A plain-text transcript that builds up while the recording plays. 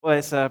Well,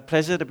 it's a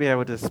pleasure to be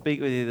able to speak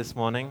with you this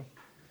morning.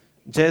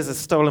 Jez has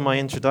stolen my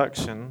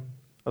introduction.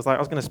 I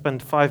was going to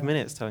spend 5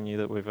 minutes telling you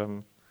that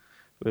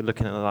we're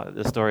looking at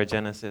the story of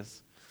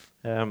Genesis.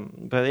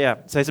 But yeah,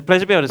 so it's a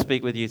pleasure to be able to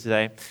speak with you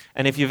today.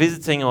 And if you're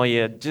visiting or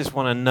you just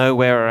want to know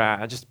where we're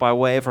at, just by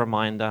way of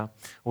reminder,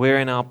 we're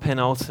in our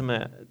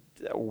penultimate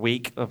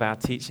week of our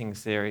teaching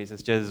series,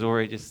 as Jez has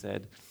already just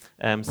said.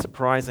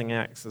 Surprising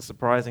acts, the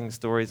surprising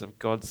stories of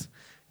God's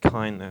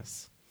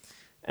kindness.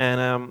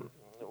 And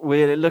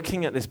we're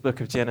looking at this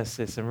book of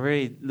Genesis and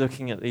really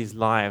looking at these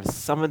lives.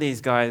 Some of these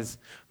guys,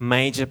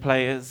 major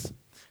players.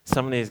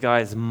 Some of these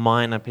guys,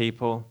 minor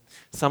people.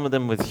 Some of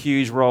them with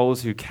huge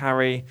roles who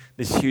carry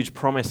this huge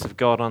promise of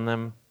God on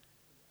them.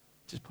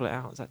 Just pull it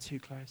out. Is that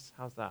too close?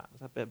 How's that? Is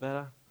that a bit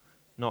better?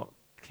 Not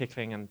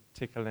kickling and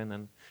tickling.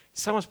 And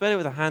it's so much better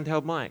with a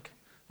handheld mic.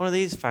 One of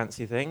these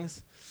fancy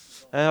things.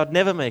 I'd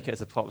never make it as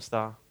a pop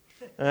star.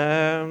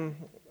 I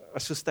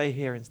shall stay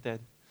here instead.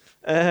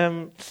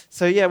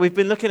 So yeah, we've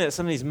been looking at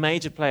some of these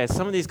major players.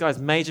 Some of these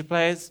guys, major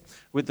players,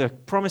 with the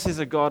promises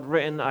of God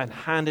written and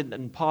handed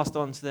and passed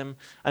on to them.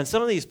 And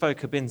some of these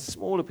folk have been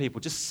smaller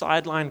people, just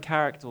sideline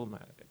characters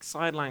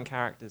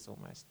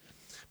almost.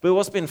 But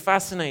what's been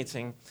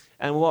fascinating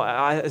and what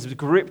has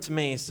gripped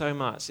me so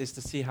much is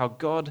to see how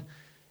God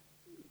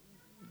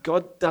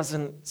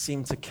doesn't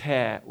seem to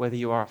care whether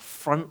you are a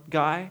front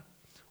guy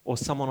or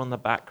someone on the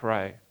back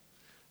row.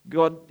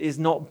 God is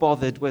not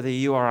bothered whether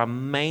you are a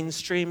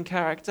mainstream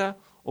character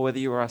or whether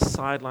you are a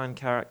sideline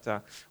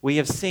character. We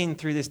have seen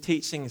through this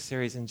teaching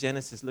series in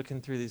Genesis,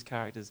 looking through these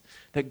characters,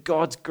 that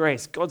God's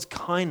grace, God's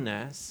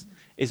kindness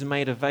is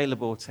made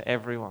available to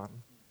everyone.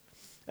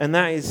 And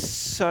that is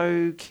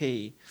so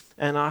key.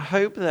 And I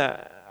hope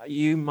that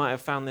you might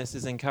have found this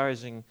as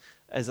encouraging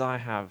as I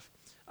have.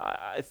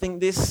 I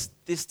think this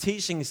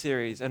teaching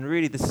series and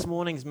really this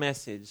morning's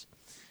message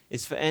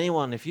is for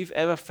anyone, if you've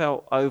ever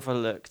felt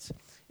overlooked,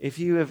 if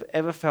you have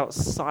ever felt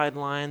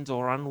sidelined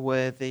or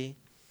unworthy,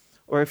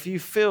 or if you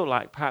feel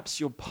like perhaps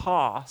your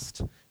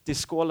past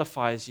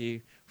disqualifies you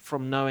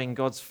from knowing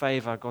God's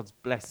favor, God's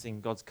blessing,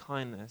 God's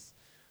kindness,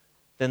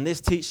 then this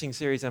teaching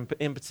series, and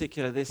in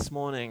particular this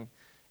morning,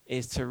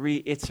 is to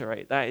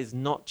reiterate that is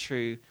not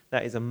true,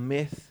 that is a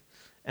myth,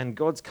 and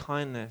God's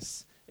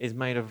kindness is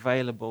made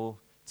available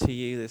to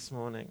you this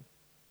morning.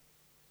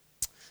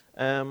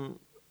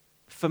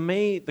 For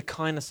me, the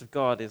kindness of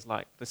God is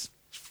like this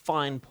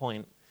fine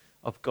point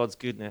of God's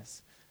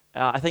goodness.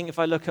 I think if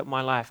I look at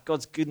my life,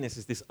 God's goodness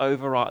is this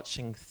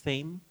overarching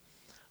theme.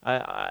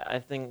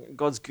 I think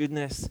God's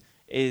goodness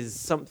is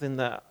something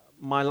that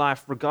my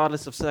life,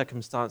 regardless of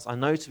circumstance, I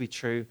know to be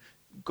true.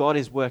 God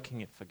is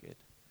working it for good.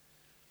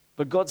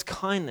 But God's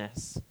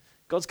kindness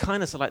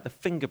are like the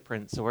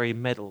fingerprints of where he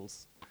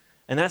meddles.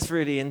 And that's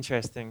really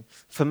interesting.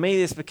 For me,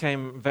 this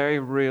became very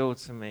real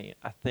to me,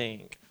 I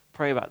think,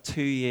 probably about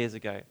 2 years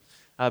ago.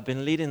 I've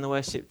been leading the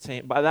worship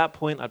team. By that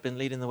point, I'd been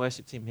leading the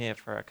worship team here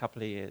for a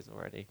couple of years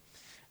already.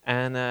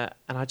 And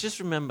I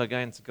just remember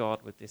going to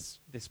God with this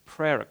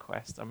prayer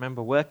request. I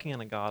remember working in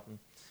a garden.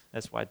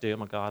 That's what I do,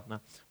 I'm a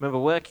gardener. I remember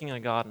working in a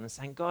garden and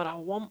saying, God, I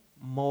want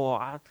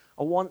more. I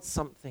want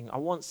something. I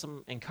want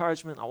some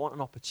encouragement. I want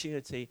an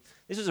opportunity.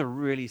 This was a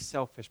really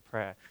selfish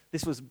prayer.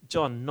 This was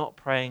John not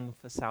praying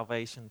for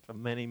salvation for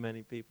many,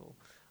 many people.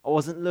 I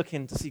wasn't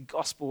looking to see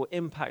gospel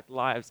impact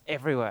lives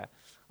everywhere.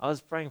 I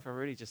was praying for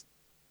really just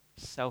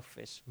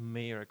selfish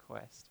me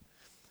request.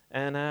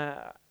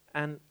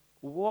 And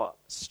what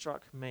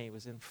struck me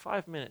was in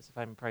 5 minutes of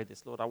having prayed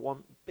this, Lord, I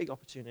want big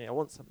opportunity, I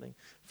want something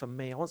for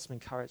me, I want some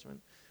encouragement.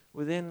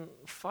 Within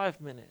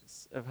 5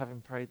 minutes of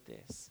having prayed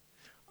this,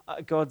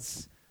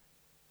 God's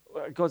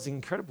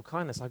incredible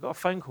kindness, I got a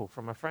phone call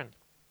from a friend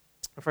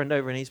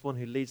over in Eastbourne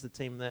who leads the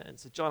team there, and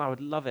said, John, I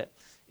would love it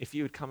if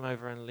you would come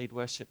over and lead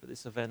worship at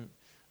this event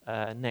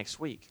next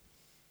week.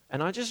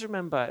 And I just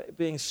remember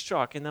being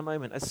struck in that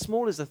moment, as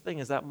small as a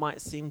thing as that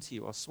might seem to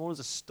you, or small as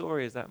a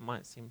story as that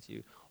might seem to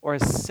you, or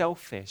as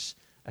selfish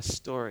a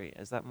story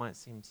as that might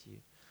seem to you.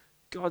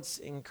 God's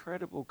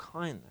incredible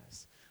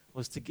kindness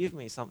was to give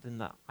me something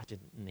that I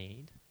didn't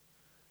need.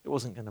 It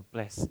wasn't going to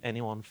bless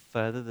anyone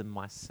further than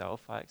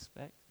myself, I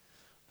expect.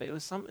 But it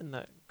was something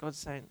that God's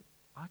saying,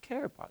 I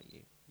care about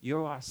you.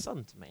 You are a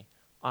son to me.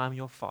 I am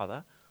your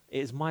father.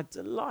 It is my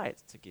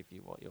delight to give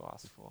you what you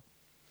ask for.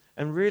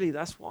 And really,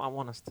 that's what I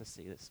want us to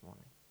see this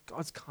morning.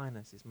 God's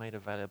kindness is made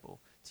available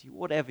to you,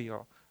 whatever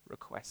your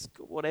request,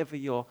 whatever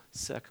your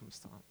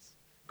circumstance.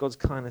 God's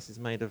kindness is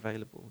made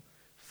available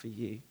for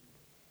you.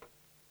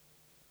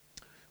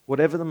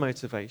 Whatever the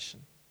motivation,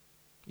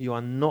 you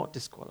are not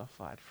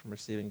disqualified from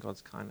receiving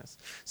God's kindness.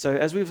 So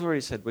as we've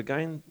already said, we're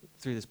going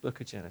through this book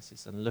of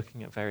Genesis and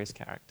looking at various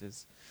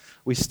characters.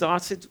 We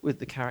started with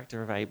the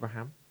character of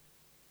Abraham.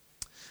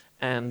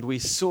 And we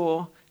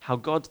saw how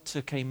God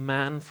took a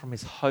man from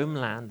his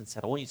homeland and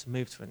said, I want you to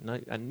move to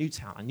a new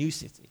town, a new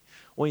city.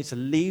 I want you to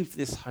leave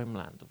this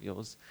homeland of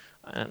yours.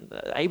 And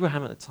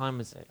Abraham at the time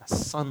was a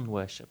sun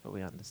worshiper,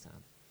 we understand.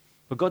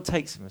 But God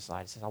takes him aside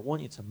and says, I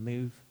want you to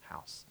move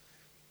house.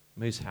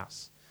 Moves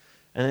house.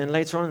 And then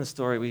later on in the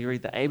story, we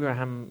read that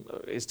Abraham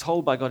is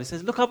told by God, he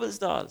says, look up at the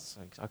stars.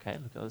 Okay,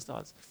 look at the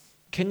stars.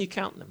 Can you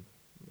count them?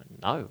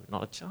 No,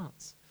 not a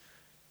chance.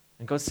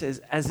 And God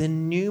says, as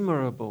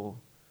innumerable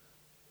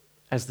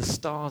as the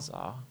stars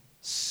are,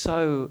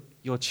 so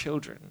your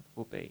children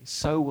will be.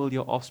 So will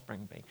your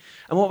offspring be.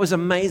 And what was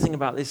amazing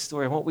about this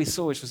story, and what we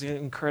saw, which was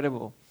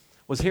incredible,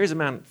 was here's a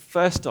man,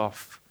 first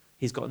off,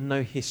 he's got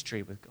no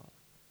history with God.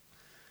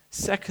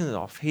 Second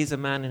off, he's a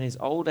man in his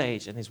old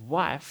age, and his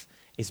wife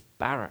is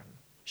barren.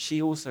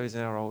 She also is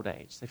in her old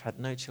age. They've had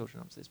no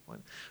children up to this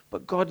point.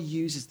 But God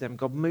uses them.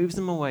 God moves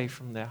them away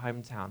from their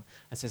hometown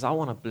and says, I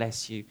want to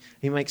bless you.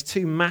 He makes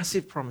two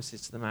massive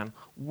promises to the man.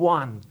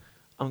 One,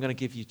 I'm going to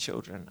give you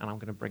children, and I'm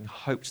going to bring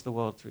hope to the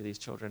world through these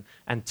children.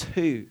 And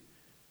two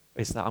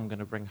is that I'm going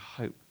to bring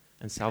hope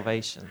and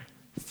salvation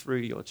through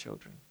your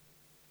children.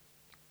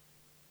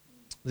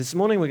 This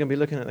morning we're going to be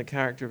looking at the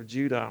character of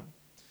Judah,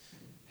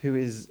 who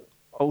is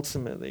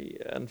ultimately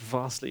and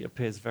vastly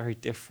appears very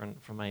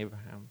different from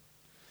Abraham.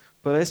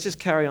 But let's just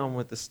carry on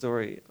with the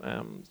story,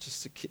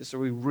 so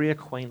we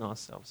reacquaint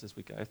ourselves as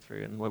we go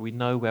through and where we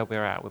know where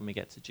we're at when we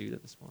get to Judah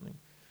this morning.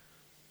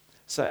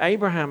 So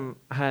Abraham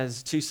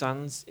has two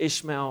sons,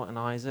 Ishmael and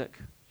Isaac.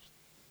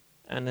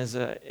 And there's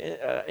an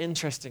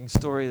interesting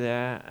story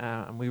there,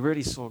 and we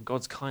really saw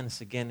God's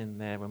kindness again in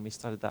there when we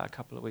studied that a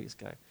couple of weeks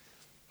ago.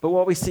 But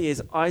what we see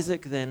is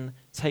Isaac then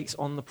takes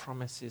on the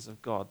promises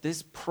of God.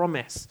 This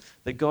promise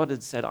that God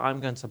had said, I'm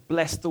going to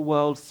bless the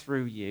world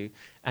through you,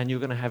 and you're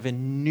going to have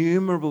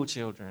innumerable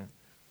children.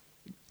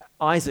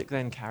 Isaac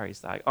then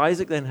carries that.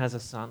 Isaac then has a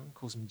son,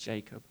 calls him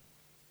Jacob.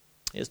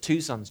 He has two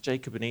sons,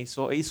 Jacob and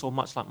Esau. Esau,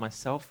 much like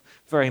myself,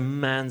 very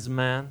man's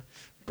man,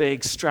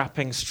 big,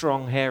 strapping,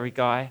 strong, hairy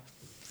guy.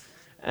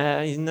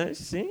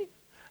 See?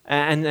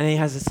 And he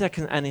has a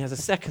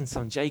second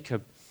son,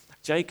 Jacob.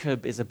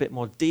 Jacob is a bit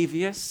more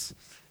devious.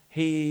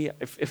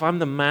 If I'm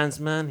the man's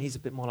man, he's a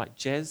bit more like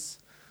Jez.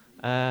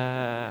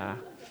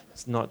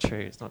 It's not true.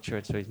 It's not true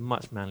at all. He's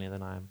much manlier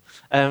than I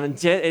am.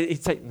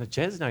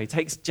 He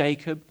takes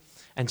Jacob.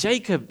 And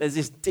Jacob, there's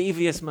this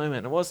devious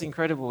moment. And what's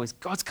incredible is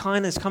God's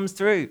kindness comes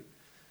through.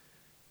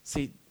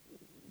 See,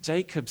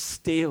 Jacob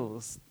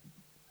steals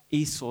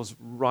Esau's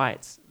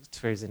right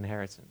to his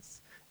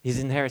inheritance. His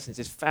inheritance,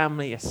 his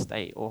family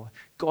estate, or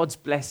God's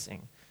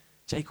blessing.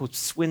 Jacob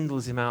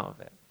swindles him out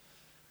of it.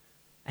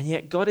 And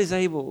yet God is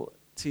able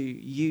to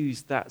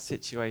use that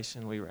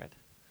situation we read.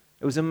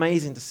 It was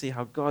amazing to see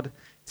how God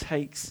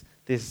takes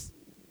this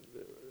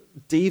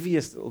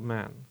devious little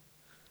man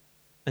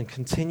and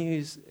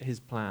continues his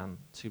plan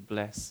to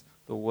bless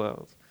the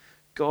world.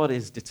 God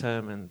is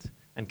determined,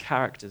 and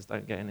characters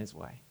don't get in his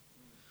way.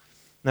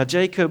 Now,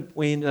 Jacob,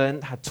 we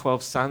learned, had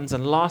 12 sons,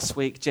 and last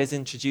week, Jez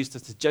introduced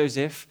us to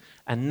Joseph,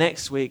 and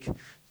next week,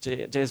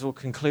 Jez will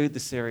conclude the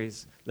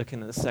series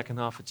looking at the second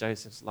half of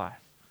Joseph's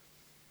life.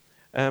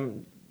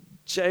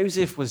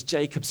 Joseph was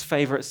Jacob's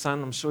favorite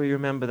son. I'm sure you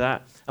remember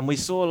that. And we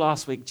saw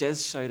last week,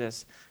 Jez showed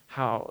us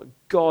how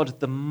God,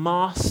 the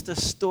master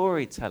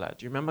storyteller,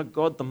 do you remember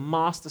God, the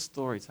master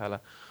storyteller,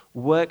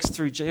 works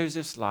through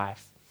Joseph's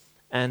life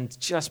and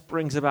just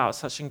brings about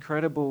such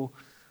incredible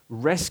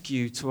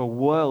rescue to a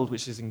world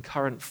which is in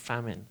current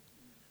famine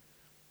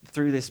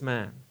through this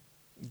man.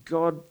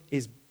 God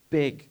is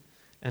big,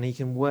 and he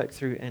can work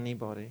through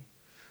anybody.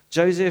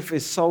 Joseph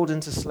is sold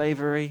into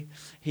slavery.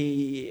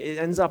 He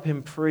ends up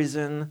in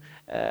prison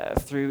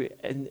through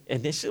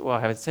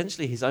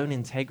essentially his own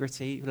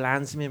integrity,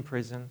 lands him in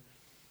prison.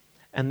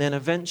 And then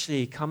eventually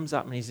he comes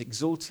up and he's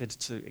exalted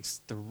to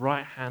the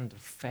right hand of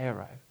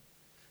Pharaoh.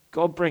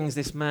 God brings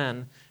this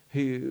man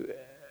who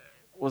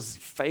was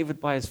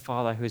favored by his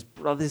father, who his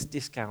brothers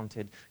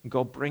discounted, and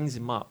God brings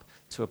him up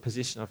to a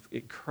position of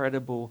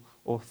incredible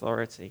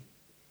authority.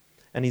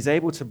 And he's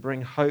able to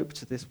bring hope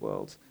to this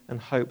world and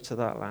hope to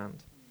that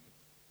land.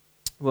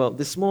 Well,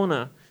 this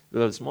morning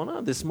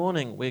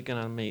we're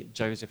going to meet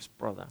Joseph's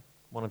brother,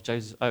 one of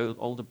Joseph's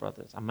older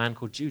brothers, a man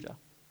called Judah.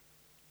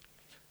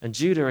 And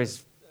Judah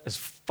is as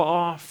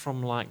far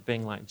from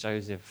being like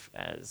Joseph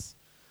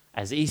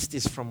as east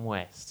is from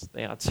west.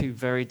 They are two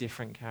very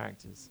different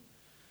characters.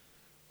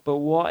 But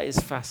what is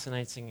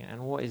fascinating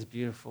and what is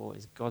beautiful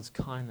is God's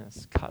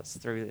kindness cuts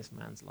through this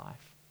man's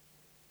life.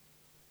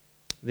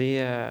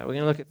 We're going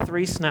to look at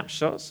three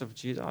snapshots of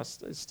Judah.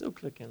 It's still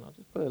clicking. I'll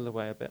just put it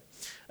away a bit.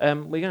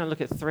 We're going to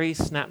look at three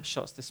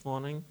snapshots this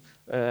morning,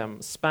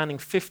 spanning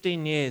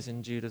 15 years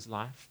in Judah's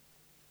life.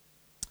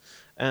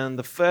 And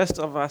the first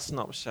of our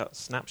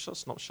snapshots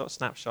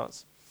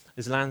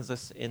is lands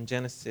us in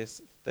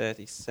Genesis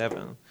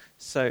 37.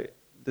 So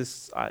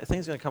this, I think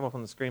it's going to come up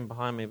on the screen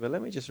behind me, but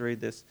let me just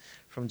read this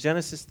from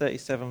Genesis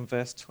 37,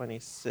 verse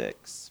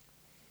 26.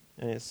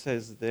 And it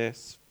says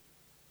this: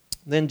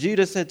 Then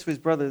Judah said to his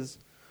brothers,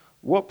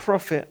 "What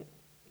profit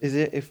is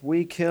it if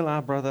we kill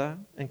our brother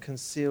and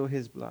conceal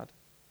his blood?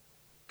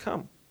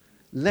 Come,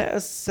 let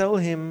us sell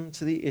him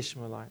to the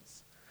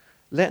Ishmaelites.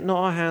 Let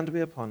not our hand be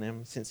upon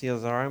him, since he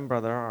is our own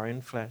brother, our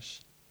own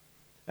flesh."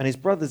 And his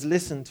brothers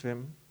listened to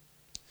him.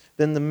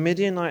 Then the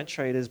Midianite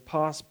traders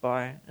passed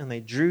by, and they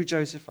drew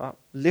Joseph up,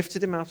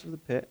 lifted him out of the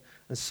pit,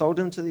 and sold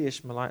him to the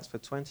Ishmaelites for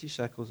 20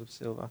 shekels of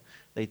silver.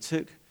 They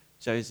took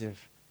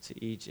Joseph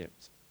to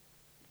Egypt.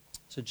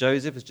 So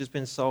Joseph has just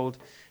been sold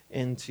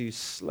into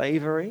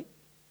slavery,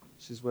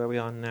 which is where we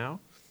are now,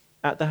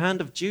 at the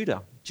hand of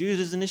Judah.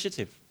 Judah's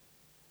initiative.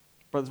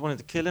 Brothers wanted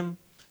to kill him.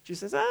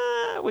 Judah says,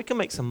 we can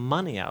make some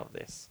money out of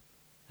this.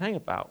 Hang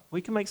about.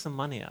 We can make some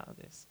money out of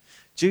this.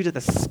 Judah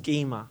the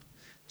schemer.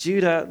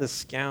 Judah the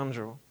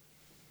scoundrel.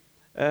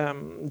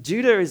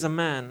 Judah is a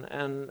man,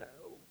 and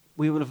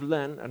we would have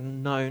learned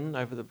and known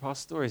over the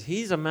past stories,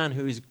 he's a man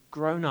who has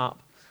grown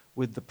up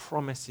with the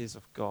promises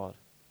of God.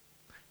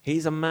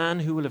 He's a man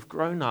who will have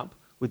grown up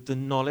with the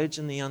knowledge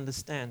and the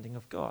understanding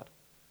of God.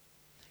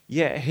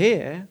 Yet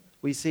here,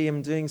 we see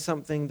him doing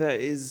something that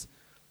is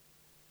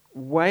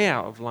way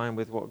out of line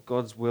with what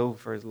God's will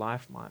for his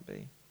life might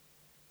be.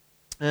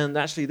 And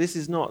actually, this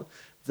is not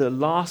the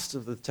last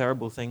of the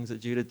terrible things that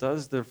Judah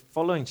does. The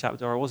following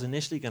chapter I was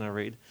initially going to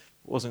read,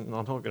 I'm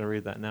not going to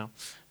read that now.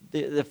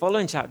 The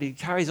following chapter, he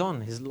carries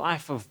on. His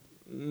life of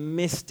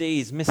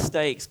misdeeds,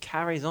 mistakes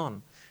carries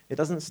on. It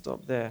doesn't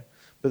stop there.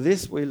 But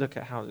this, we look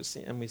at how,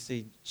 and we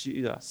see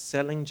Judah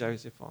selling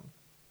Joseph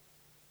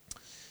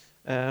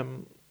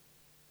on.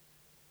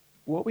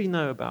 What we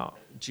know about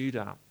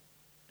Judah,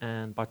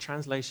 and by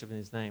translation of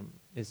his name,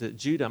 is that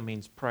Judah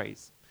means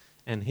praise.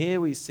 And here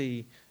we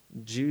see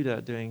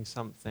Judah doing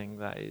something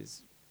that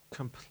is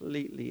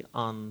completely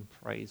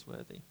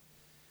unpraiseworthy.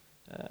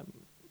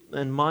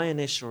 And my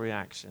initial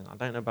reaction, I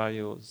don't know about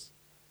yours,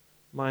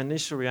 my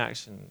initial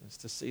reaction is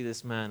to see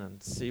this man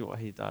and see what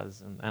he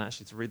does, and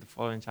actually to read the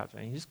following chapter,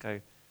 and you just go,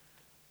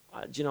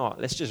 do you know what,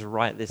 let's just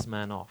write this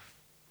man off.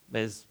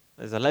 There's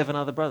 11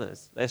 other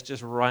brothers. Let's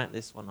just write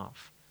this one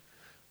off.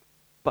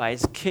 But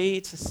it's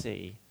key to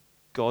see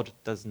God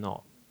does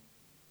not.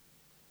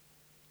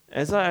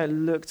 As I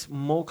looked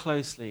more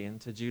closely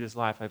into Judah's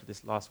life over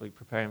this last week,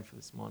 preparing for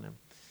this morning,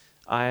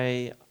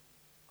 I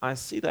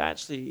see that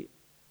actually,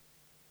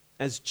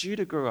 as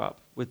Judah grew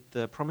up with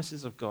the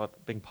promises of God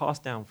being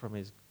passed down from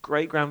his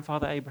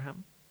great-grandfather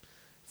Abraham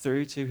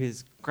through to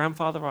his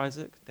grandfather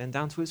Isaac, then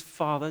down to his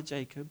father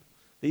Jacob,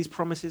 these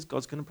promises,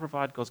 God's going to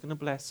provide, God's going to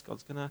bless,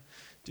 God's going to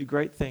do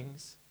great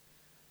things.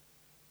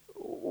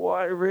 What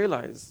I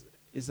realize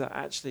is that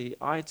actually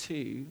I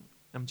too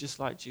am just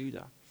like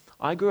Judah.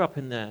 I grew up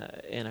in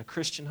a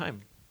Christian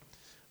home.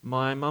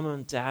 My mum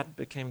and dad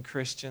became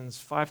Christians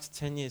 5 to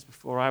 10 years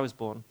before I was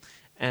born,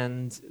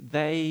 and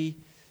they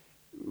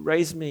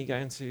raised me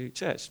going to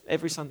church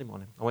every Sunday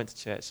morning. I went to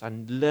church. I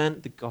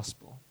learned the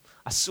gospel.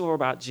 I saw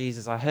about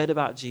Jesus. I heard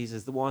about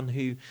Jesus, the one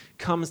who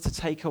comes to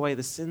take away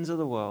the sins of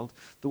the world,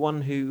 the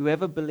one who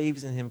whoever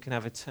believes in him can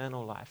have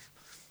eternal life.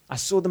 I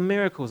saw the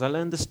miracles. I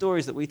learned the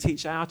stories that we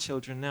teach our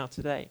children now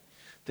today.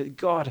 That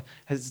God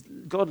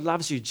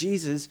loves you.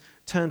 Jesus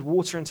turned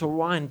water into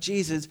wine.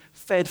 Jesus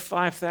fed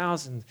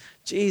 5,000.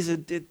 Jesus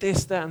did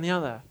this, that, and the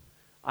other.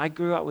 I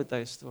grew up with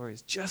those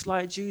stories. Just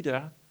like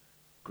Judah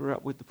grew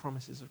up with the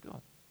promises of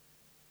God.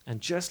 And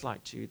just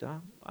like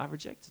Judah, I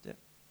rejected it.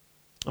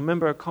 I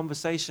remember a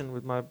conversation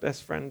with my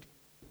best friend,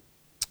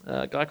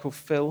 a guy called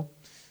Phil.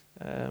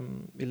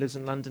 He lives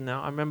in London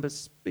now. I remember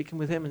speaking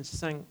with him and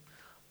saying,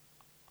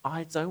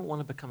 I don't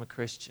want to become a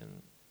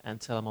Christian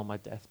until I'm on my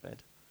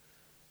deathbed.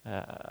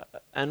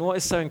 And what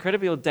is so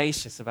incredibly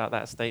audacious about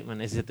that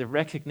statement is the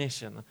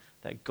recognition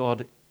that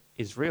God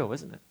is real,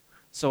 isn't it?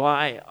 So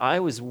I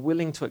was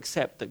willing to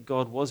accept that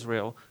God was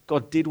real.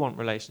 God did want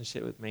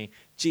relationship with me.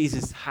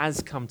 Jesus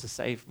has come to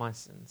save my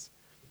sins.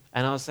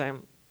 And I was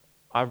saying,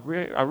 I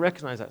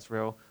recognize that's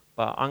real,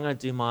 but I'm going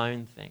to do my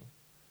own thing.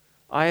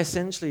 I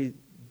essentially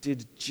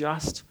did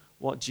just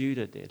what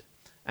Judah did.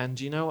 And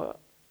do you know what?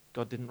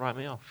 God didn't write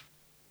me off.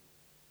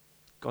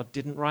 God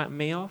didn't write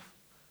me off.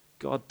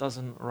 God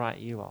doesn't write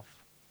you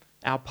off.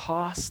 Our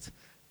past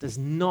does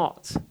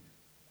not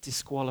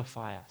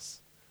disqualify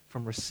us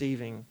from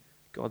receiving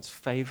God's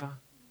favor,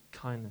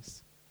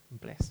 kindness, and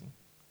blessing.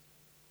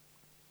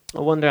 I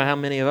wonder how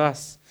many of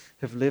us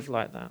have lived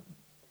like that.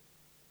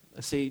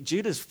 See,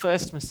 Judah's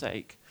first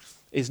mistake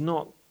is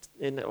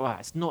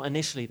it's not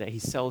initially that he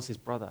sells his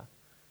brother.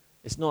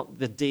 It's not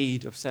the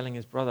deed of selling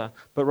his brother,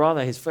 but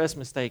rather his first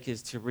mistake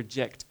is to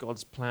reject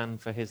God's plan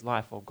for his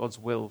life or God's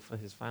will for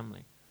his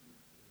family.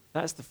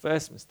 That's the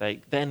first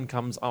mistake. Then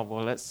comes,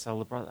 let's sell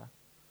the brother.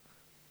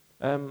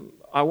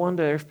 I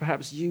wonder if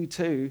perhaps you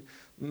too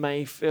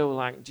may feel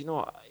like, do you know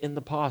what? In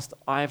the past,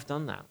 I've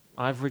done that.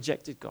 I've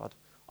rejected God.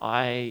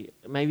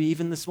 Maybe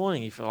even this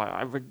morning you feel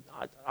like,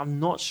 I'm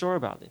not sure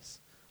about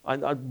this.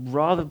 I'd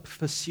rather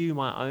pursue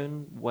my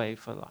own way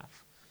for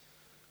life.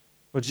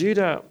 Well,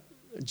 Judah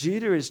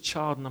is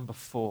child number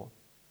 4.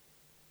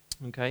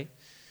 Okay?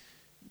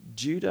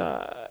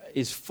 Judah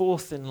is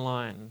fourth in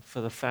line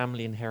for the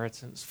family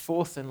inheritance,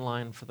 fourth in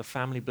line for the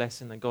family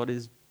blessing that God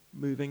is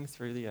moving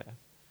through the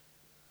earth.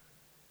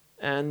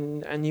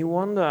 And you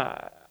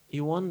wonder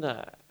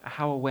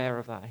how aware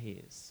of that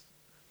he is.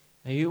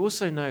 And we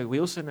also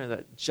know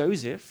that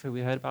Joseph, who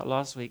we heard about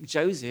last week,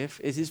 Joseph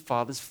is his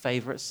father's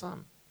favorite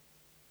son.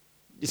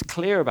 He's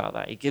clear about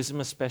that. He gives him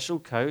a special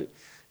coat.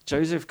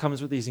 Joseph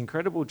comes with these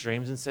incredible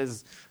dreams and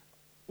says,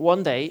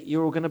 one day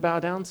you're all going to bow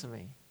down to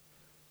me.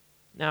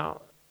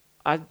 Now,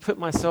 I put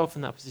myself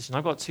in that position.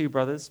 I've got 2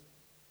 brothers.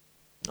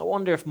 I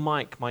wonder if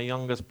Mike, my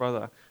youngest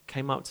brother,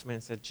 came up to me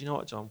and said, do you know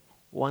what, John?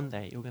 One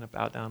day you're going to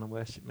bow down and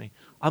worship me.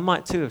 I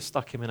might too have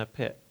stuck him in a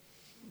pit.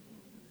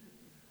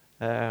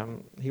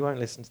 He won't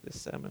listen to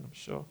this sermon, I'm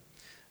sure.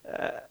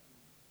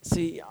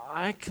 See,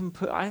 I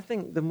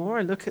think the more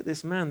I look at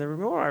this man, the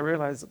more I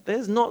realize that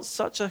there's not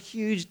such a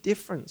huge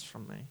difference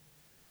from me.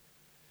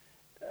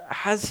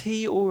 Has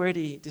he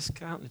already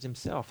discounted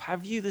himself?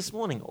 Have you this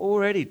morning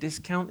already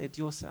discounted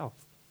yourself?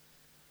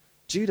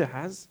 Judah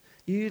has.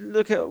 You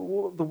look at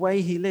the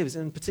way he lives,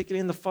 and particularly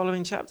in the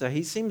following chapter,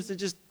 he seems to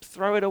just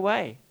throw it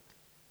away.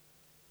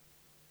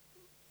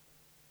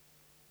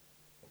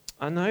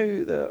 I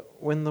know that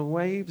when the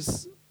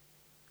waves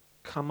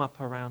come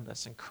up around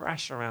us and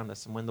crash around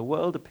us, and when the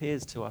world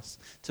appears to us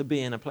to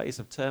be in a place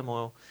of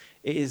turmoil,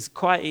 it is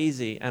quite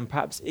easy, and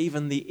perhaps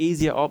even the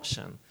easier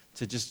option,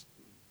 to just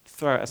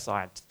throw it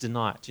aside, to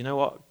deny it. Do you know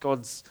what?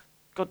 God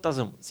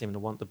doesn't seem to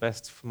want the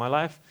best for my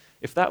life.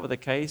 If that were the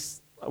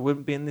case, I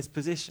wouldn't be in this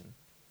position.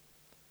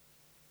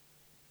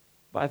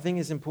 But I think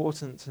it's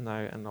important to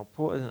know, and I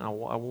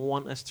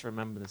want us to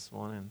remember this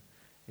morning,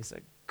 is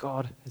that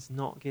God has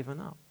not given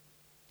up.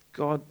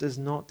 God does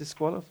not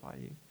disqualify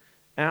you.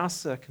 Our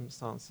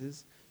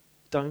circumstances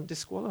don't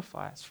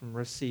disqualify us from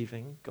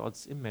receiving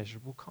God's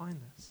immeasurable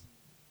kindness.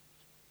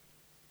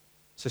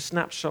 So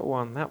snapshot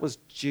 1, that was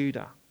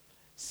Judah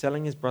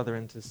selling his brother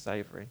into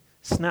slavery.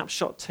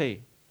 Snapshot 2,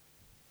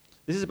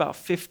 this is about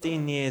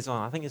 15 years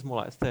on. I think it's more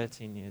like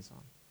 13 years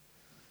on.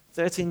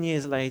 13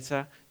 years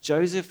later,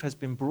 Joseph has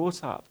been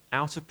brought up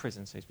out of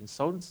prison. So he's been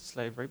sold into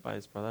slavery by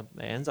his brother.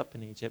 He ends up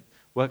in Egypt,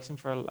 working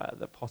for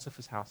the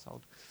Potiphar's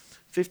household.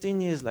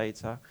 15 years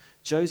later,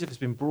 Joseph has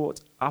been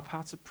brought up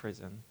out of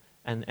prison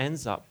and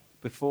ends up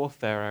before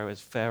Pharaoh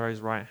as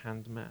Pharaoh's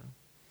right-hand man.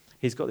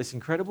 He's got this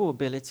incredible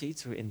ability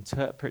to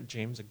interpret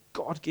dreams, a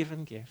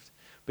God-given gift.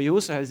 But he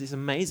also has this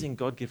amazing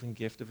God-given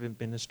gift of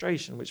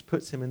administration, which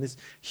puts him in this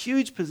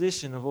huge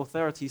position of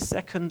authority,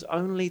 second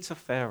only to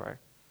Pharaoh.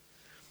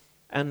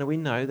 And we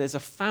know there's a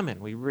famine.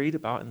 We read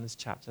about in this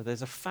chapter,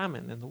 there's a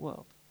famine in the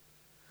world.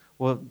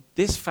 Well,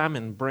 this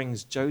famine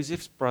brings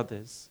Joseph's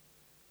brothers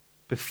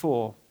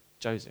before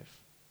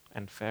Joseph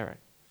and Pharaoh.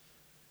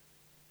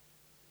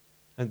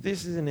 And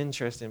this is an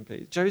interesting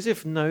piece.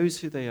 Joseph knows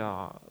who they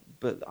are,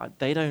 but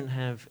they don't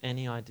have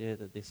any idea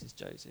that this is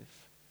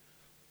Joseph.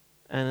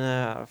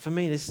 And for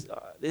me,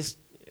 this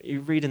you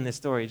read in this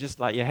story, just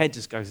like your head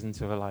just goes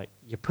into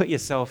you put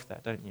yourself there,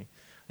 don't you?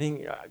 I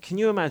think, can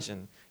you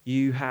imagine?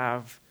 You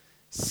have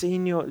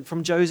seen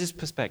from Joseph's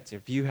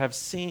perspective, your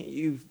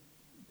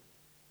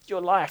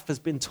life has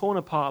been torn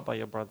apart by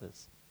your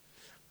brothers.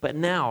 But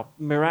now,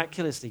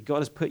 miraculously, God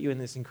has put you in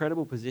this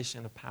incredible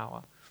position of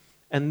power.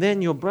 And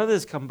then your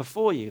brothers come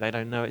before you. They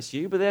don't know it's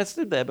you, but they're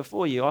stood there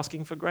before you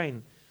asking for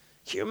grain.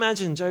 Can you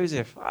imagine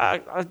Joseph?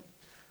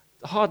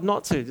 Hard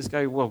not to just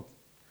go, well,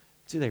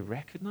 do they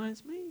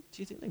recognize me?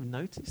 Do you think they've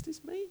noticed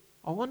it's me?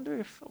 I wonder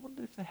if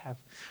they have.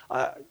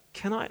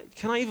 Can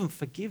I even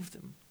forgive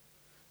them?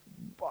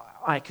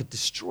 I could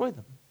destroy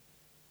them.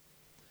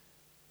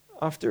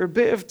 After a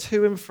bit of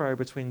to and fro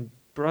between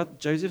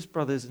Joseph's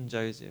brothers and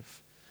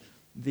Joseph,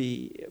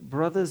 the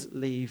brothers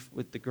leave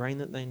with the grain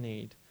that they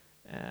need,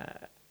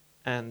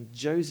 and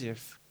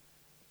Joseph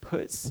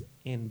puts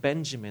in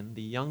Benjamin,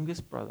 the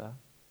youngest brother,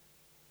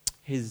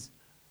 his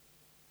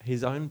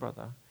own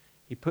brother.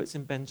 He puts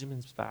in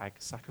Benjamin's bag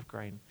a sack of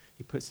grain.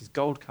 He puts his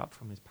gold cup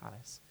from his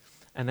palace.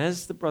 And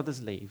as the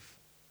brothers leave,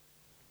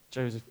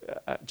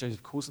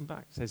 Joseph calls them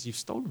back, says, "You've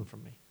stolen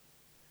from me."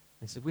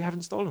 And he said, "We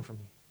haven't stolen from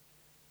you."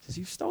 He says,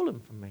 "You've stolen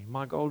from me.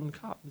 My golden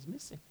cup is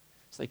missing."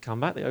 So they come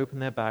back, they open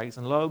their bags,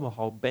 and lo and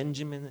behold,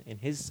 Benjamin in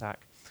his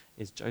sack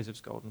is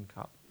Joseph's golden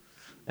cup.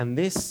 And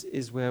this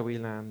is where we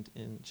land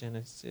in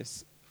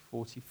Genesis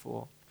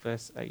 44,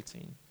 verse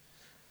 18.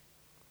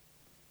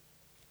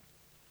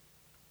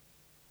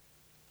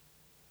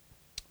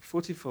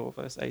 44,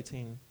 verse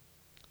 18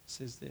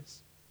 says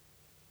this.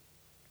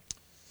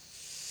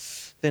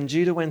 Then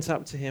Judah went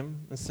up to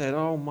him and said,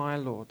 "Oh, my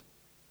Lord,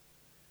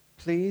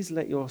 please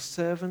let your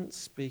servant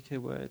speak a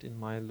word in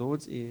my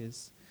Lord's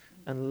ears,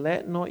 and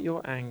let not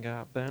your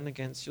anger burn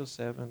against your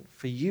servant,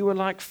 for you are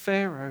like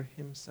Pharaoh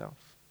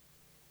himself."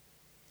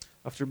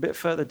 After a bit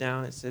further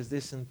down, it says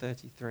this in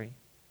 33.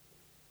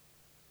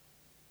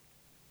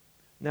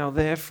 "Now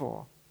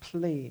therefore,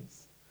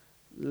 please,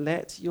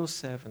 let your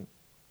servant,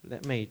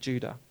 let me,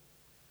 Judah,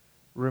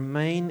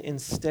 remain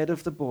instead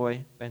of the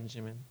boy,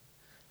 Benjamin,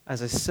 as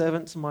a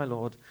servant to my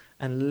Lord,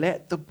 and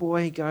let the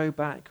boy go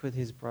back with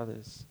his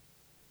brothers.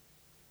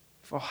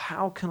 For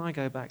how can I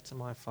go back to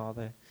my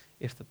father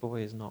if the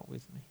boy is not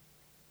with me?"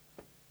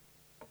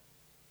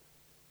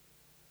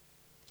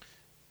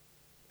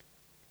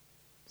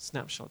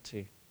 Snapshot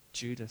 2.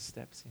 Judah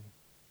steps in.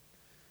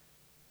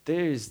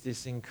 There is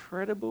this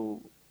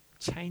incredible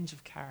change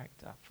of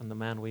character from the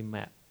man we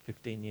met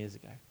 15 years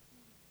ago.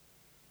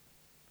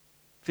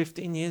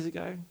 15 years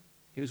ago,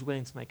 he was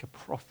willing to make a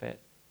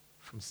profit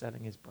from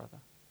selling his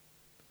brother.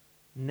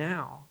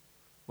 Now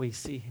we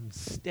see him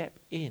step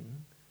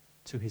in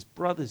to his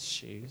brother's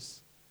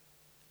shoes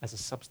as a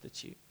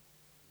substitute.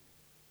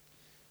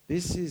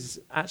 This is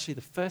actually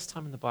the first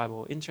time in the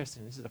Bible,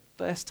 interesting, this is the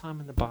first time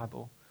in the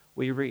Bible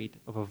we read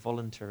of a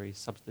voluntary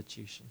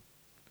substitution.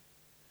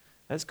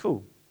 That's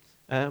cool.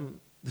 The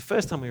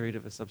first time we read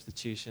of a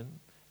substitution,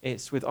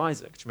 it's with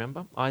Isaac. Do you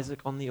remember?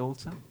 Isaac on the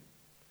altar.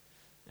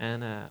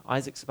 And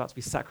Isaac's about to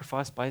be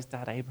sacrificed by his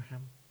dad,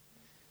 Abraham.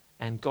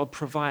 And God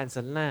provides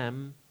a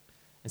lamb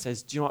and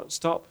says, do you know what?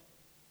 Stop.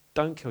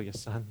 Don't kill your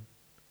son.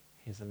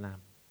 Here's a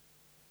lamb.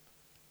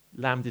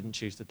 Lamb didn't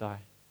choose to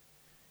die.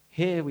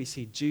 Here we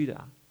see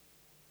Judah.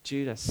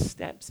 Judah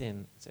steps in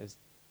and says,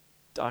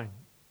 don't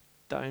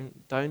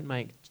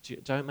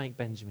make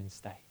Benjamin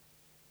stay.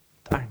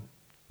 Don't.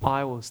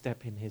 I will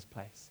step in his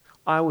place.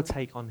 I will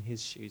take on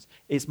his shoes.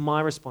 It's my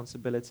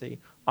responsibility.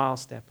 I'll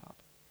step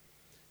up.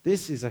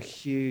 This is a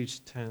huge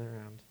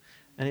turnaround.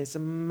 And it's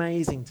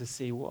amazing to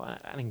see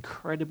what an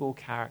incredible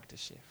character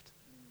shift.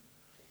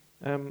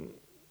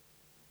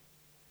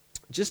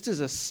 Just as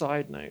a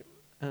side note,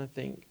 I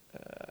think,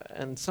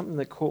 and something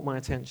that caught my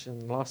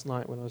attention last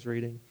night when I was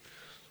reading,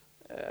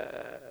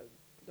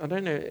 I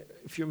don't know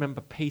if you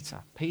remember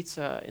Peter.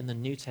 Peter in the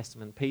New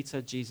Testament,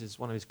 Peter, Jesus,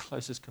 one of his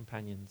closest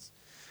companions.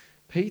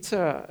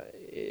 Peter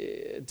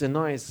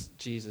denies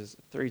Jesus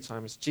 3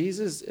 times.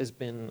 Jesus has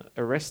been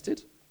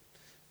arrested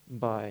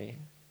by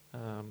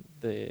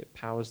the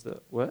powers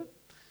that were.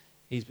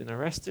 He's been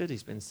arrested,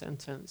 he's been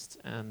sentenced,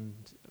 and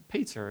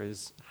Peter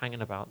is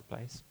hanging about the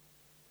place.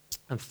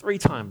 And 3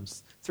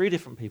 times, 3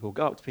 different people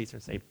go up to Peter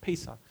and say,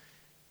 Peter,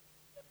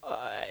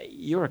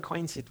 you're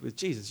acquainted with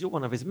Jesus. You're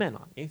one of his men,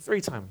 aren't you? 3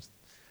 times.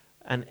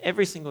 And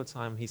every single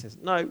time he says,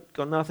 no,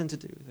 got nothing to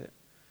do with it.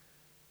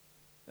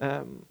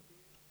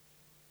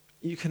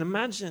 You can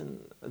imagine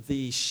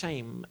the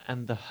shame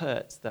and the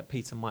hurt that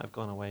Peter might have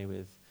gone away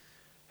with,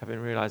 having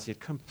realized he had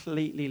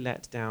completely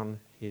let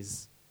down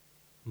his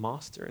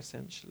master,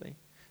 essentially.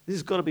 This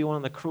has got to be one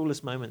of the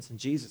cruelest moments in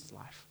Jesus'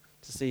 life,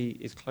 to see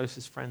his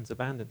closest friends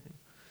abandon him.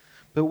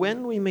 But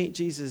when we meet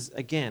Jesus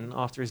again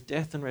after his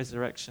death and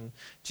resurrection,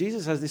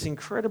 Jesus has this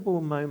incredible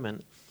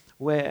moment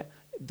where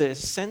the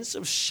sense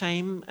of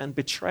shame and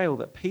betrayal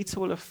that Peter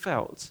will have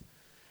felt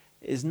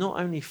is not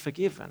only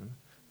forgiven,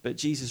 but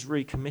Jesus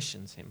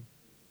recommissions him.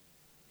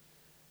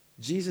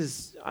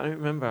 Jesus, I don't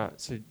remember,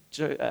 so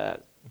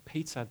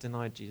Peter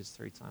denied Jesus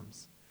 3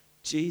 times.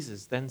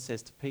 Jesus then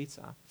says to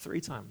Peter 3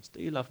 times,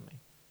 do you love me?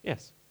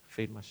 Yes,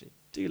 feed my sheep.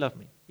 Do you love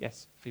me?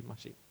 Yes, feed my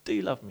sheep. Do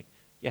you love me?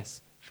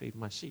 Yes, feed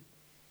my sheep.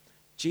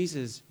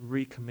 Jesus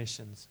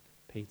recommissions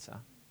Peter.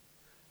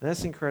 And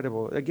that's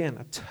incredible. Again,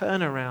 a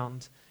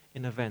turnaround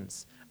in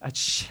events, a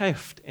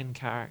shift in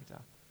character.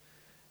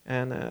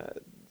 And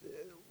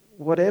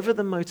whatever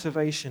the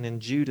motivation in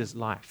Judah's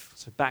life,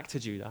 so back to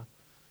Judah,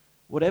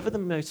 whatever the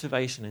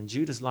motivation in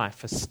Judah's life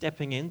for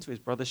stepping into his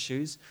brother's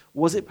shoes,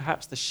 was it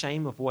perhaps the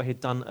shame of what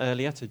he'd done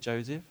earlier to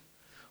Joseph?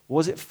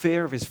 Was it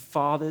fear of his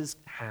father's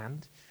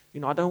hand?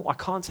 I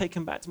can't take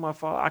him back to my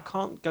father. I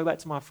can't go back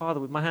to my father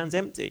with my hands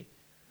empty.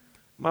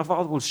 My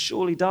father will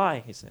surely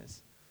die, he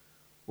says.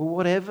 Well,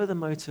 whatever the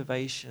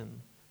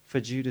motivation for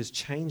Judah's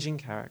changing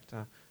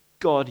character,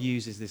 God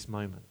uses this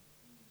moment.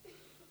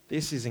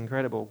 This is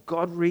incredible.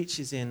 God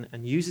reaches in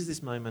and uses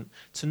this moment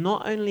to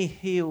not only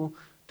heal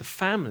the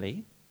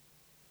family,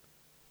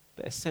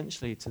 but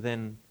essentially to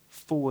then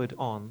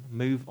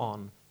move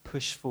on,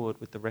 push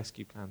forward with the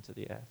rescue plan to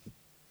the earth.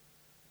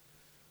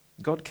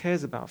 God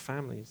cares about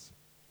families.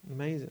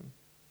 Amazing.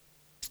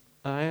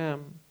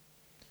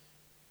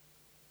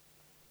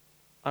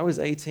 I was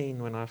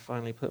 18 when I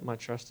finally put my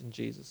trust in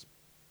Jesus.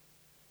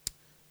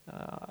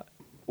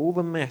 All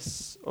the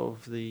mess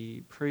of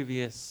the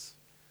previous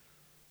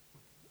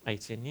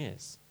 18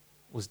 years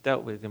was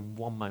dealt with in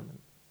one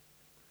moment.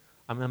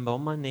 I remember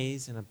on my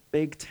knees in a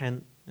big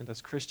tent in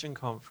this Christian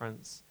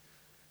conference,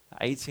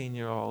 an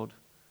 18-year-old,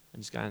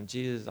 and just going,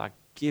 Jesus, I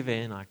give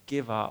in, I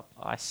give up,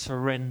 I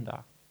surrender.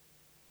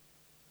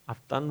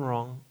 I've done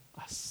wrong.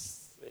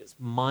 It's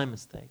my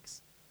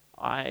mistakes.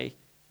 I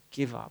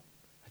give up.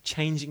 A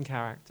changing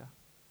character.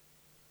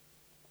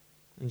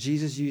 And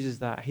Jesus uses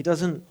that. He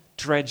doesn't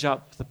dredge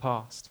up the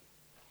past.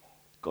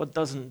 God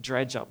doesn't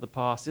dredge up the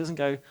past. He doesn't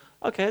go,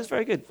 okay, that's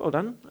very good, well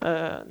done.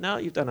 Now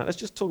that you've done that, let's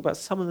just talk about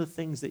some of the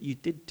things that you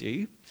did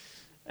do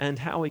and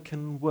how we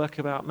can work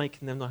about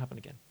making them not happen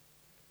again.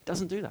 He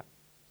doesn't do that.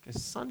 He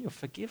goes, son, you're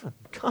forgiven.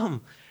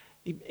 Come.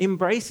 He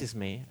embraces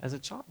me as a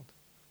child.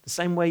 The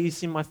same way you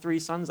see my 3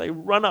 sons, they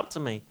run up to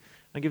me.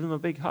 I give them a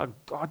big hug.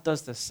 God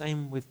does the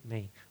same with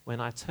me. When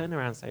I turn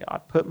around and say, I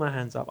put my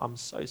hands up, I'm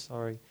so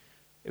sorry.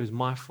 It was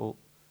my fault.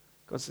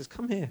 God says,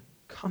 come here,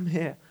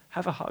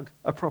 have a hug,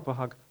 a proper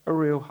hug, a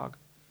real hug.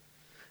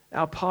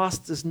 Our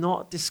past does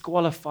not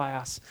disqualify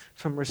us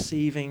from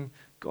receiving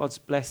God's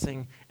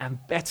blessing, and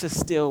better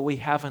still, we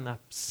have a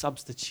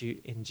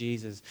substitute in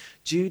Jesus.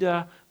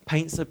 Judah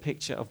paints a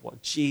picture of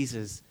what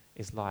Jesus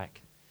is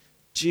like.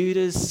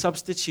 Judah's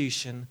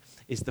substitution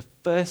is the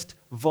first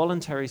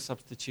voluntary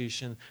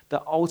substitution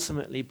that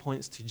ultimately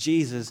points to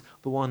Jesus,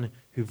 the one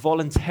who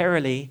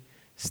voluntarily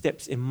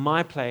steps in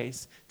my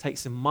place,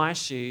 takes in my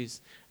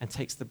shoes, and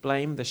takes the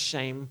blame, the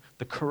shame,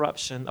 the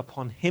corruption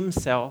upon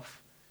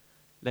himself,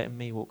 letting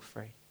me walk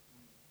free.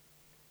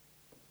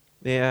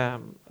 I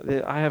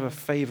have a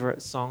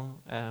favorite song,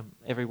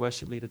 every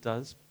worship leader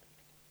does.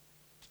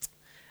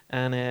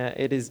 And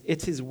it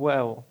is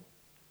Well,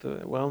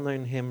 the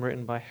well-known hymn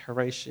written by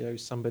Horatio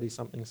somebody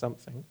something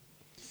something.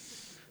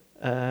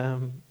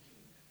 The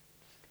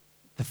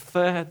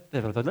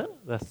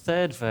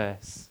third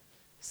verse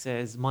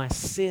says, my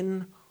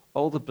sin,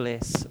 all the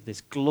bliss of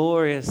this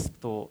glorious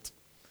thought,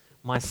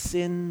 my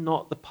sin,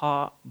 not the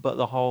part but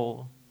the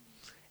whole,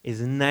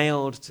 is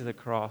nailed to the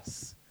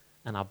cross,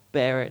 and I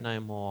bear it no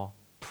more.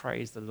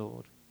 Praise the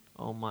Lord,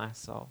 oh my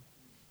soul.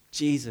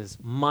 Jesus,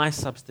 my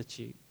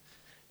substitute.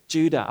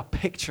 Judah, a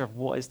picture of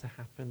what is to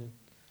happen.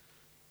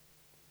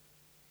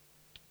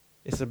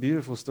 It's a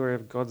beautiful story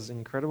of God's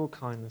incredible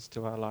kindness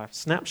to our life.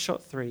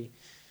 Snapshot 3,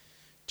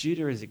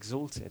 Judah is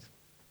exalted.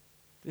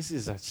 This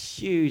is a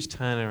huge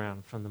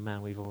turnaround from the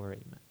man we've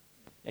already met.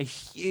 A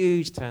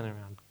huge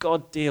turnaround.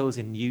 God deals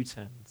in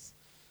U-turns.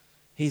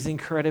 He's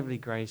incredibly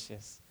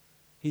gracious.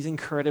 He's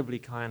incredibly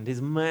kind.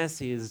 His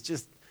mercy is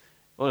just,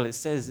 well,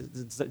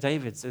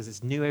 David says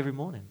it's new every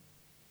morning.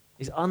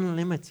 It's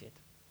unlimited.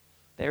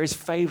 There is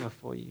favor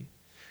for you.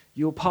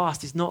 Your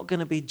past is not going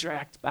to be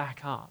dragged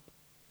back up.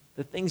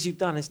 The things you've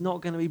done is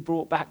not going to be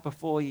brought back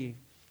before you.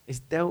 It's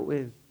dealt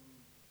with.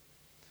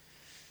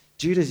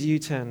 Judah's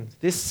U-turn.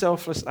 This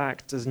selfless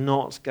act does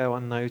not go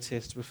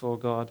unnoticed before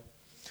God.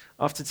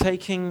 After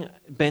taking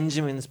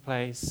Benjamin's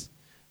place,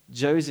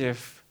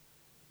 Joseph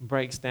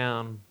breaks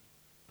down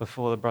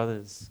before the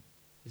brothers.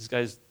 He just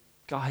goes,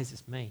 guys,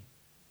 it's me.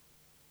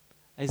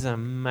 It's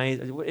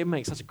amazing. It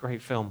makes such a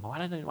great film. Why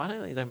don't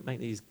they don't make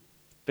these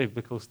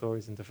biblical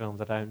stories into films?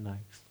 I don't know.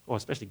 Or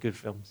especially good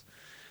films.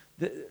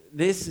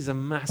 This is a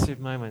massive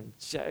moment.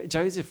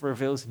 Joseph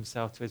reveals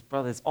himself to his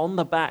brothers on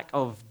the back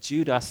of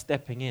Judah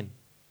stepping in.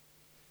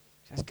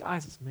 He says,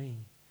 guys, it's me.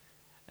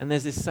 And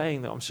there's this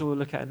saying that I'm sure we'll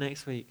look at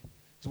next week.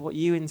 It's what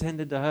you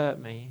intended to hurt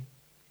me,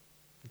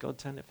 God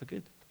turned it for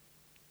good.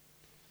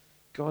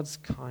 God's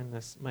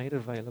kindness made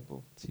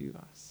available to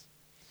us.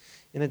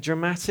 In a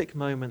dramatic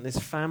moment, this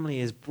family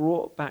is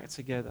brought back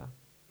together.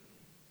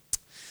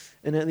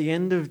 And at the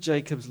end of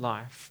Jacob's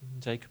life,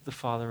 Jacob, the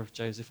father of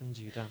Joseph and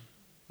Judah,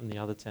 and the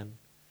other 10,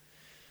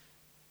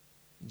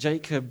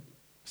 Jacob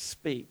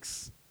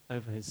speaks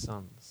over his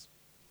sons.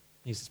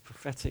 He uses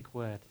prophetic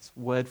word, it's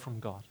word from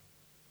God.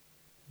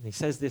 And he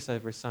says this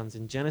over his sons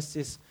in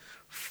Genesis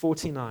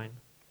 49,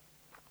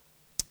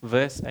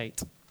 verse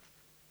 8.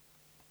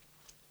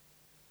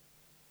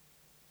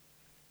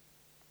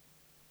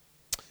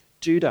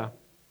 Judah,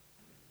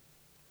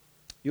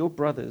 your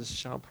brothers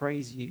shall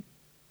praise you.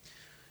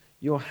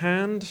 Your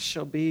hand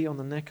shall be on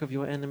the neck of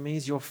your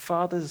enemies. Your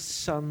father's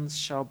sons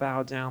shall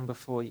bow down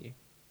before you.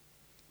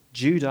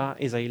 Judah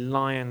is a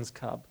lion's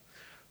cub.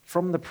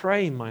 From the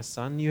prey, my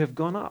son, you have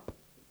gone up.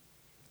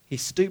 He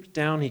stooped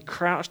down, he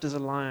crouched as a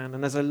lion,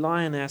 and as a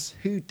lioness,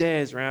 who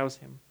dares rouse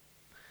him?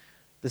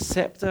 The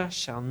scepter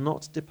shall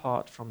not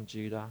depart from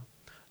Judah,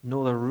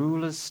 nor the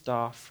ruler's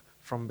staff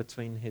from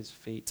between his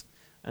feet,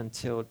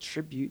 until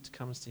tribute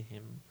comes to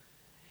him.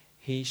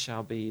 He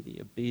shall be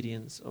the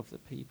obedience of the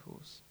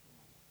peoples.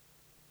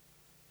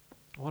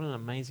 What an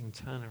amazing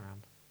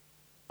turnaround.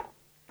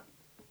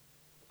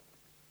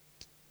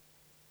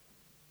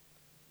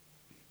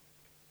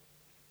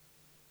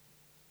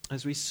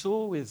 As we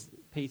saw with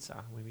Peter,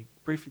 when we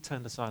briefly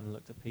turned aside and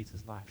looked at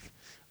Peter's life,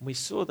 and we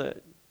saw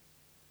that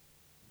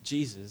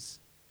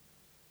Jesus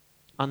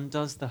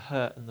undoes the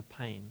hurt and the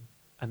pain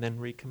and then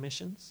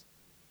recommissions.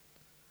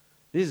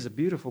 This is a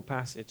beautiful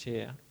passage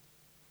here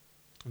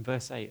in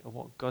verse 8 of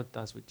what God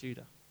does with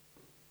Judah.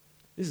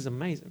 This is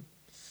amazing.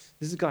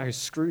 This is a guy who's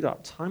screwed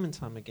up time and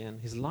time again.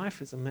 His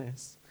life is a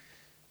mess.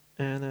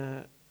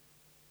 And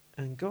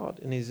God,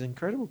 in his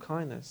incredible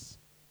kindness,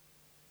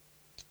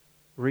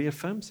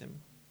 reaffirms him.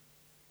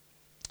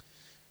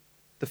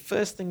 The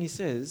first thing he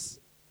says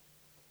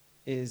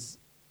is,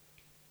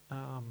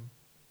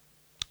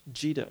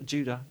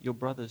 Judah, your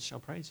brothers shall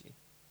praise you.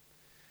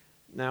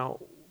 Now,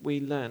 we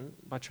learn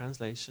by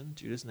translation,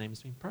 Judah's name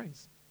has been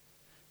praised.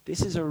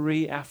 This is a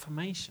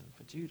reaffirmation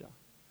for Judah.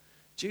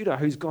 Judah,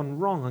 who's gone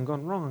wrong and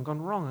gone wrong and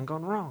gone wrong and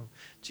gone wrong.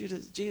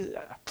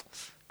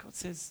 God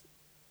says,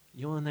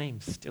 your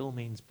name still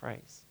means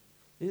praise.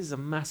 This is a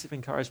massive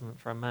encouragement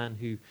for a man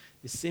who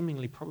is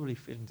seemingly probably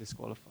feeling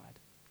disqualified.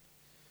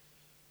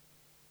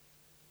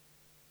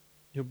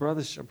 Your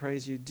brothers shall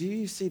praise you. Do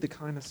you see the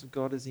kindness of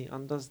God as he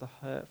undoes the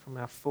hurt from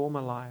our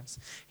former lives?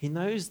 He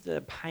knows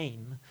the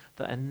pain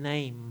that a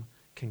name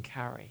can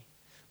carry.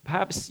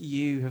 Perhaps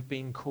you have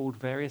been called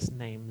various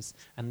names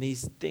and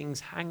these things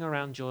hang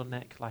around your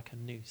neck like a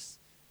noose.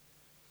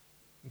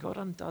 God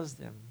undoes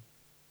them.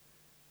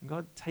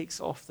 God takes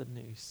off the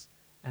noose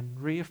and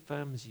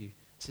reaffirms you.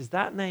 Says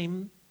that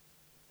name,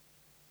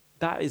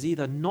 that is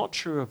either not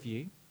true of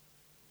you,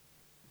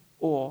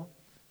 or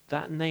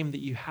that name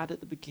that you had at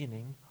the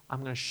beginning,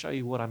 I'm going to show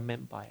you what I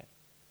meant by it.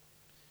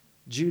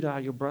 Judah,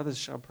 your brothers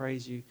shall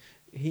praise you.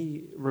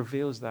 he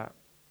reveals that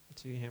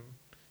to him.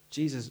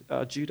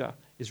 Judah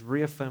is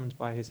reaffirmed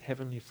by his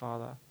heavenly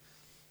Father.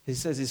 He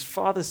says his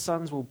father's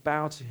sons will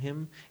bow to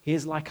him. He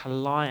is like a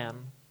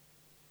lion.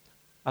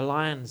 A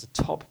lion is a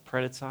top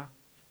predator.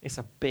 It's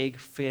a big,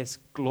 fierce,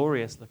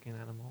 glorious-looking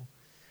animal.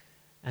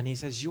 And he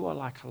says, you are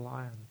like a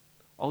lion,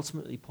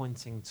 ultimately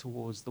pointing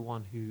towards the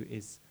one who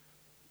is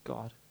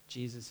God,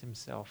 Jesus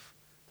himself,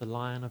 the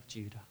Lion of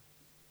Judah.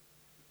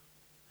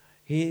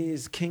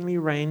 His kingly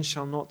reign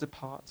shall not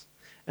depart.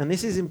 And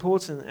this is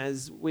important,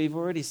 as we've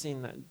already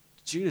seen that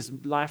Judah's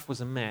life was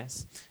a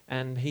mess,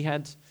 and he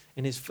had,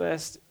 in his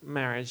first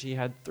marriage, he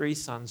had 3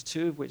 sons,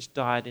 2 of which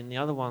died, and the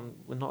other one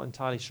we're not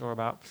entirely sure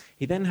about.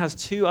 He then has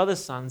 2 other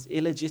sons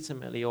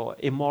illegitimately or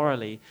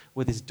immorally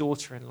with his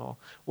daughter-in-law.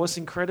 What's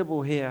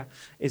incredible here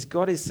is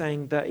God is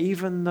saying that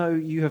even though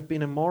you have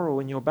been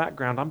immoral in your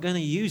background, I'm going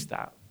to use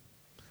that.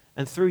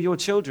 And through your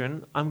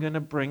children, I'm going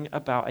to bring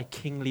about a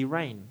kingly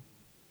reign.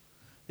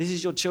 This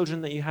is your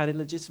children that you had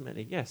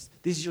illegitimately. Yes.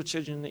 This is your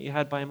children that you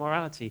had by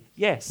immorality.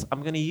 Yes.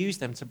 I'm going to use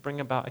them to bring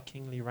about a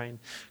kingly reign.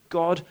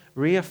 God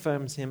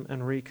reaffirms him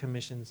and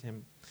recommissions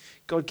him.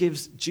 God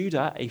gives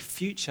Judah a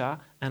future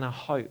and a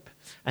hope.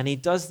 And he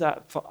does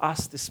that for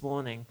us this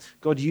morning.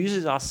 God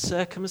uses our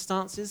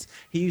circumstances.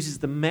 He uses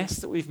the mess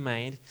that we've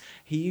made.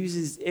 He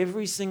uses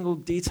every single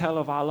detail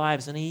of our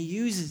lives, and he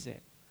uses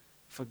it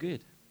for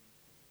good.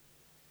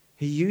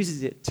 He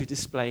uses it to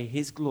display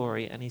his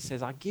glory, and he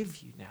says, I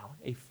give you now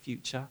a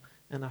future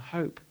and a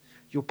hope.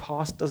 Your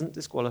past doesn't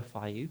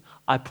disqualify you.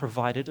 I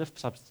provided a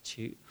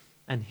substitute,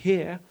 and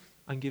here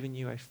I'm giving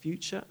you a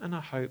future and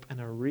a hope and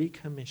a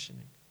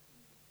recommissioning.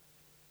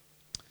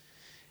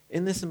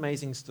 In this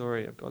amazing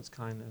story of God's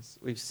kindness,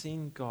 we've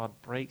seen God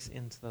breaks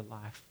into the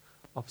life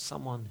of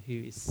someone who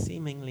is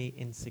seemingly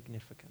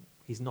insignificant.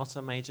 He's not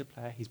a major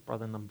player. He's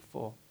brother number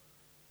 4.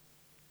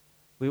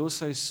 We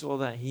also saw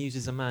that he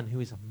uses a man who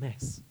is a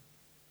mess.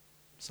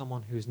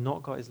 Someone who's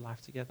not got his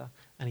life together,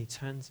 and he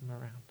turns him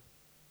around.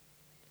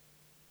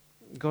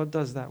 God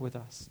does that with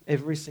us,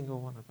 every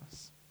single one of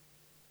us.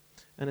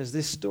 And as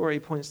this story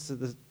points to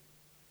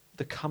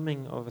the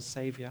coming of a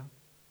Savior,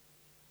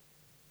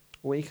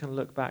 we can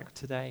look back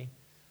today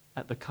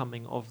at the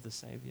coming of the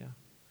Savior,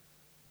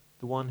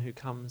 the one who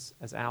comes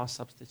as our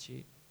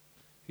substitute,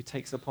 who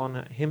takes upon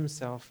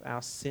himself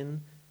our sin,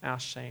 our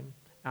shame,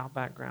 our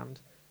background,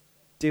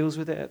 deals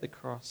with it at the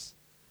cross,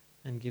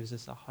 and gives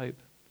us a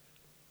hope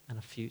and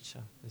a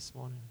future this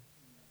morning.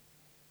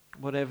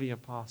 Whatever your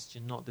past,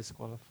 you're not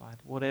disqualified.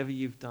 Whatever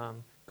you've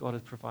done, God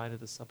has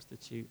provided a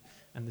substitute,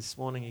 and this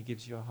morning he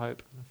gives you a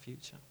hope and a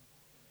future.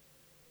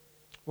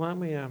 Why don't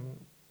we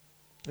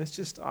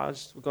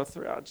we've got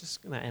through. I'm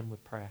just going to end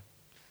with prayer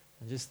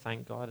and just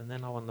thank God, and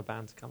then I want the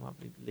band to come up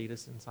and lead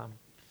us in some.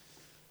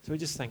 So we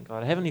just thank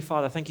God. Heavenly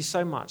Father, thank you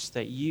so much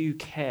that you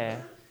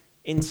care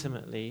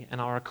intimately and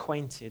are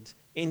acquainted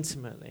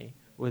intimately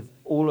with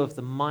all of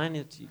the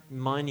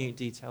minute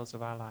details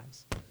of our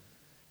lives.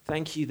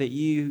 Thank you that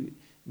you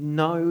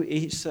know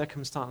each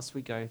circumstance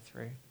we go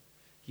through.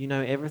 You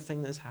know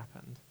everything that's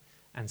happened,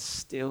 and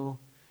still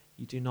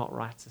you do not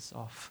write us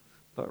off,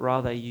 but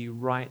rather you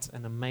write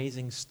an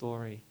amazing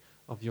story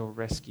of your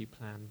rescue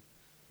plan.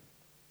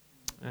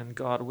 And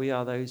God, we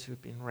are those who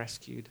have been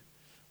rescued.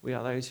 We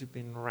are those who've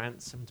been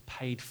ransomed,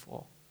 paid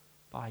for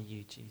by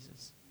you,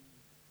 Jesus.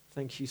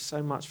 Thank you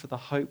so much for the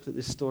hope that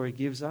this story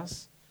gives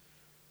us.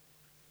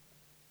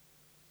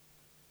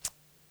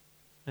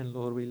 And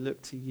Lord, we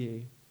look to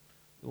you,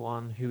 the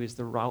one who is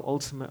the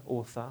ultimate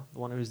author, the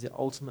one who is the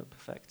ultimate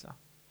perfecter.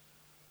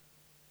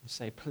 We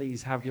say,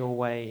 please have your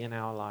way in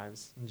our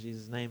lives. In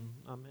Jesus' name,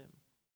 amen.